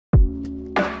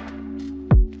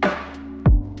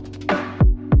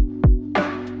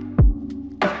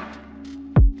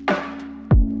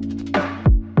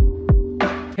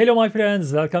Hello my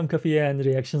friends, welcome Coffee and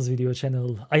Reactions video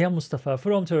channel. I am Mustafa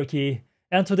from Turkey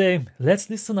and today let's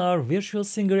listen our virtual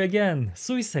singer again,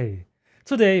 Suisei.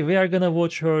 Today we are gonna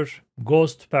watch her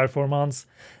Ghost performance.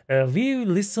 We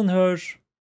listen her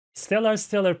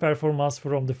stellar performance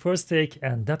from the first take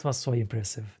and that was so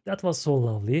impressive. That was so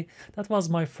lovely. That was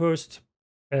my first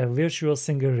virtual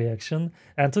singer reaction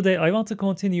and today I want to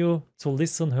continue to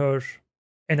listen her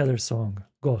another song,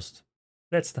 Ghost.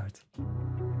 Let's start.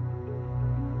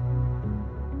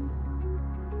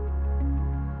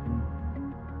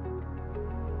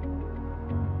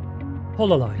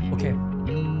 Hololive, okay.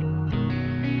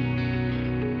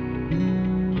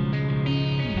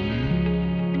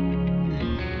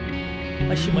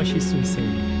 Hoshimachi Suisei.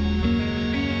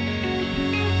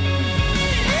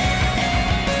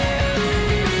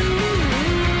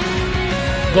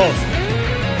 Ghost.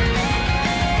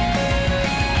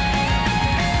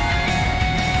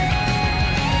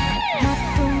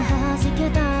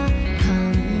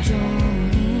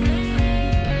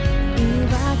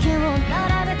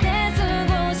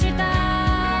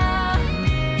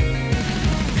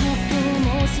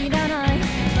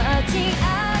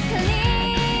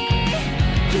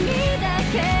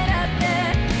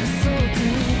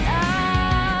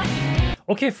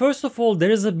 Okay, first of all, there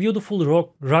is a beautiful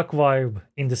rock vibe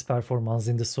in this performance,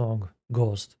 in the song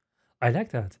Ghost. I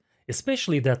like that,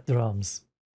 especially that drums.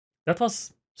 That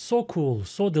was so cool,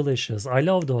 so delicious. I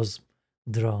love those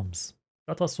drums.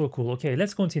 That was so cool. Okay,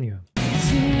 let's continue.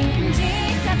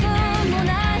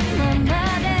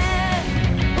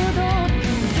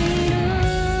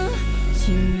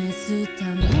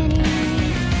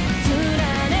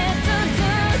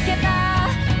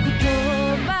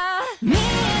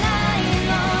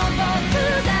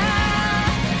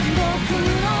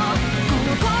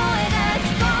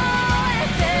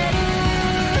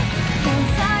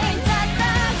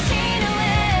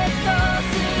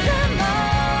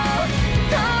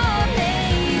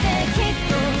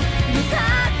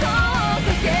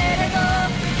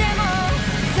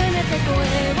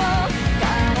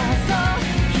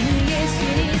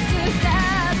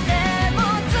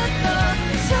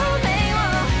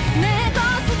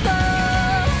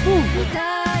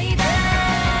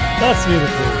 That's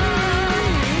beautiful.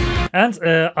 And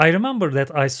I remember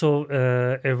that I saw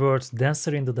a word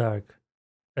dancer in the dark.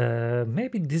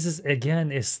 Maybe this is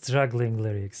again a struggling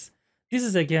lyrics. This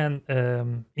is again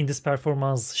in this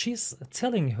performance, she's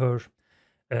telling her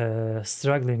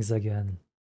strugglings again.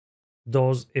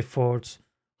 Those efforts,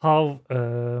 how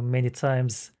many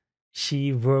times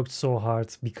she worked so hard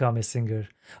to become a singer.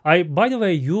 By the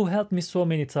way, you helped me so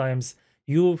many times.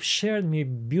 You've shared me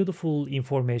beautiful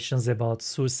informations about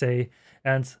Suisei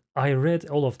and I read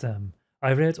all of them.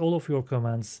 I read all of your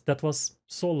comments. That was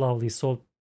so lovely, so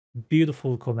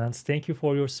beautiful comments. Thank you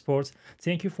for your support.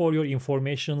 Thank you for your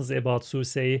informations about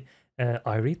Suisei.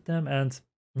 I read them and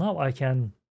now I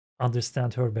can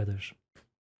understand her better.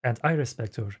 And I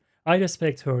respect her. I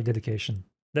respect her dedication.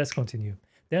 Let's continue.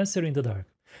 Dancer in the Dark.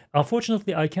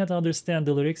 Unfortunately, I can't understand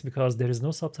the lyrics because there is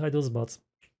no subtitles, but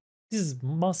this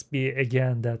must be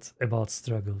again that about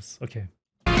struggles. Okay.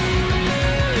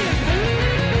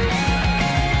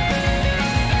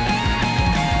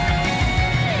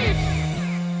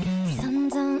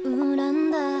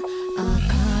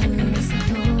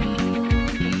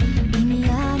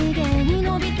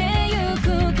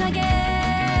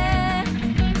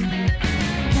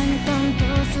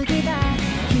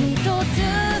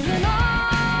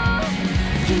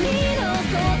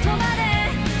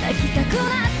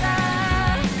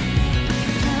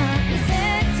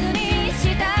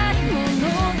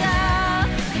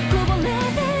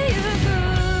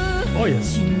 Oh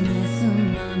yes.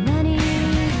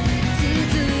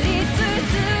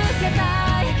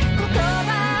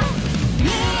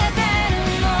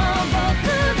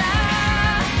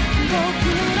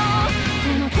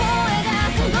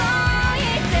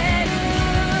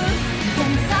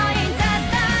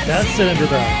 That's it in the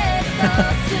dark.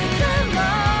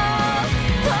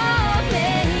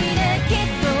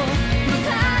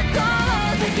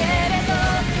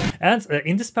 And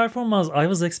in this performance, I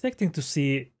was expecting to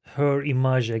see her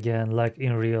image again, like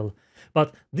in real.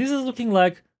 But this is looking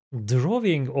like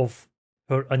drawing of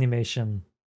her animation.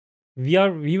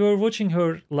 We were watching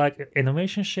her like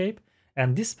animation shape,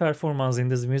 and this performance in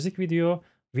this music video,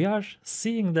 we are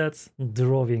seeing that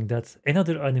drawing, that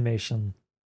another animation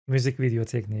music video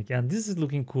technique. And this is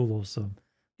looking cool also.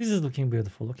 This is looking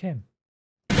beautiful, okay.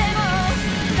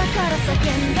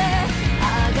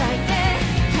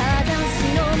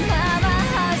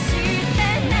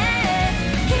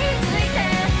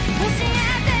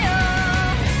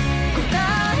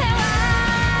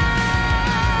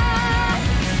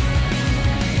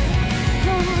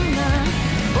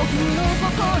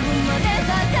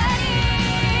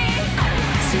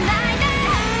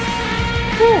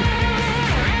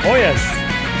 Oh yes.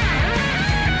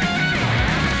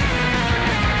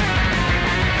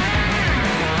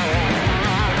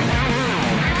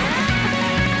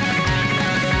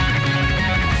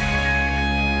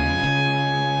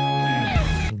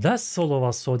 That solo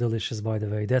was so delicious, by the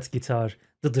way. That guitar.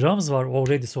 The drums were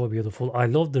already so beautiful. I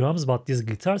love drums, but this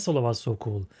guitar solo was so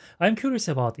cool. I'm curious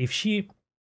about if she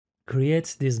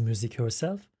creates this music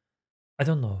herself. I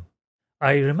don't know.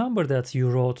 I remember that you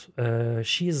wrote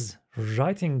she's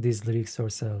writing these lyrics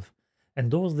herself, and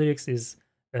those lyrics is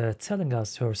telling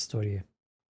us her story.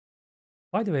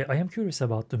 By the way, I am curious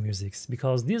about the musics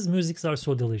because these musics are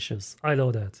so delicious. I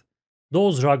love that.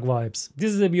 Those rock vibes.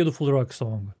 This is a beautiful rock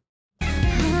song.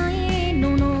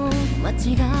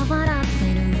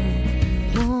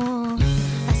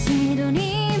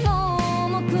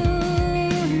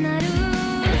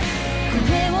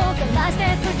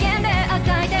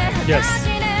 Yes.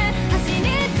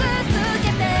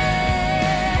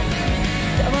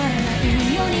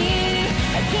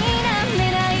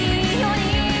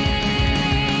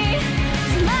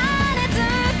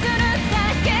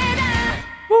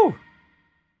 Woo!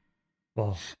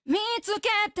 Wow.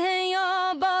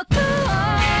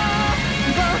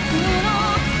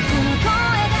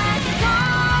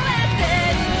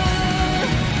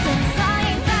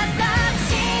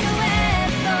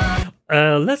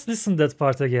 Let's listen that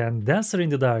part again. Dancer in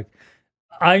the Dark.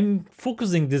 I'm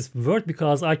focusing this word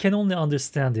because I can only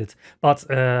understand it. But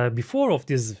before of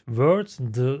this word,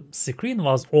 the screen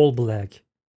was all black.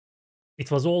 It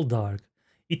was all dark.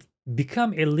 It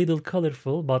became a little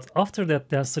colorful, but after that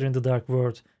Dancer in the Dark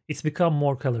word, it's become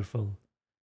more colorful.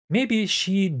 Maybe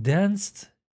she danced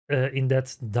in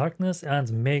that darkness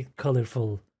and made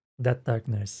colorful that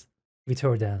darkness with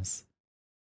her dance,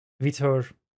 with her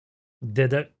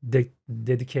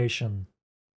dedication.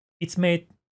 It's made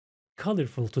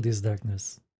colorful to this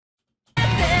darkness.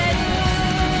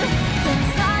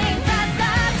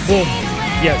 Boom.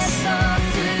 Yes.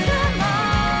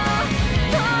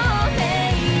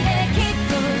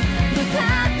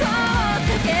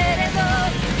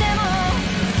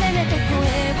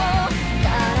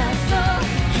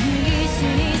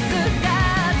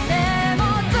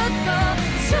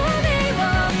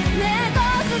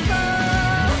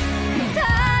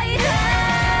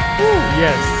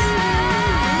 Yes.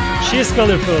 She's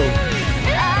colorful.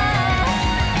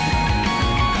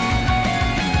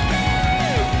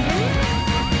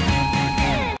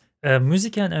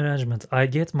 Music and arrangement. I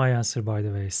get my answer, by the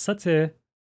way. Sate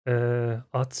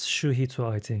Atsuhito,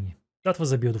 I think. That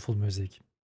was a beautiful music.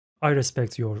 I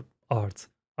respect your art.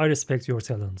 I respect your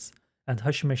talents. And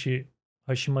Hoshimachi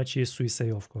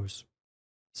Suisei, of course.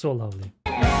 So lovely.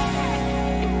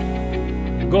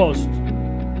 Ghost.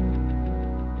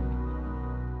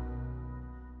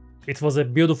 It was a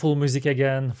beautiful music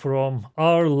again from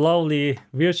our lovely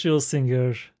virtual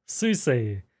singer,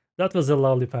 Suisei. That was a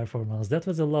lovely performance. That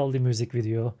was a lovely music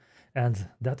video. And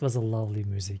that was a lovely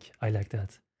music. I like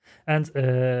that. And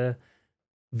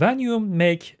when you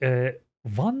make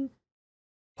one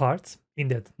part in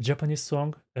that Japanese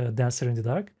song, Dancer in the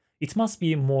Dark, it must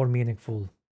be more meaningful.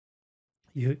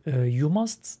 You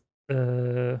must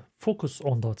focus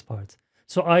on that part.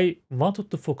 So I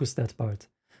wanted to focus that part.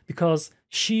 Because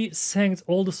she sang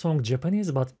all the song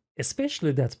Japanese, but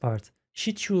especially that part,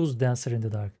 she chose Dancer in the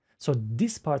Dark. So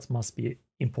this part must be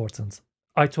important.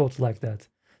 I thought like that.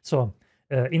 So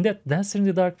in that Dancer in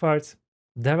the Dark part,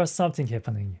 there was something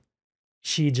happening.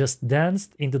 She just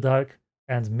danced in the dark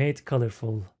and made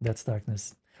colorful that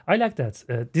darkness. I like that.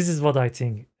 This is what I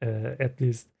think, at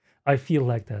least. I feel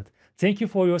like that. Thank you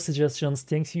for your suggestions.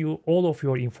 Thank you all of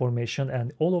your information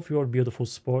and all of your beautiful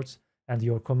sports and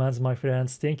your comments, my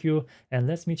friends. Thank you, and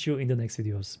let's meet you in the next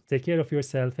videos. Take care of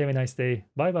yourself. Have a nice day.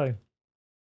 Bye bye.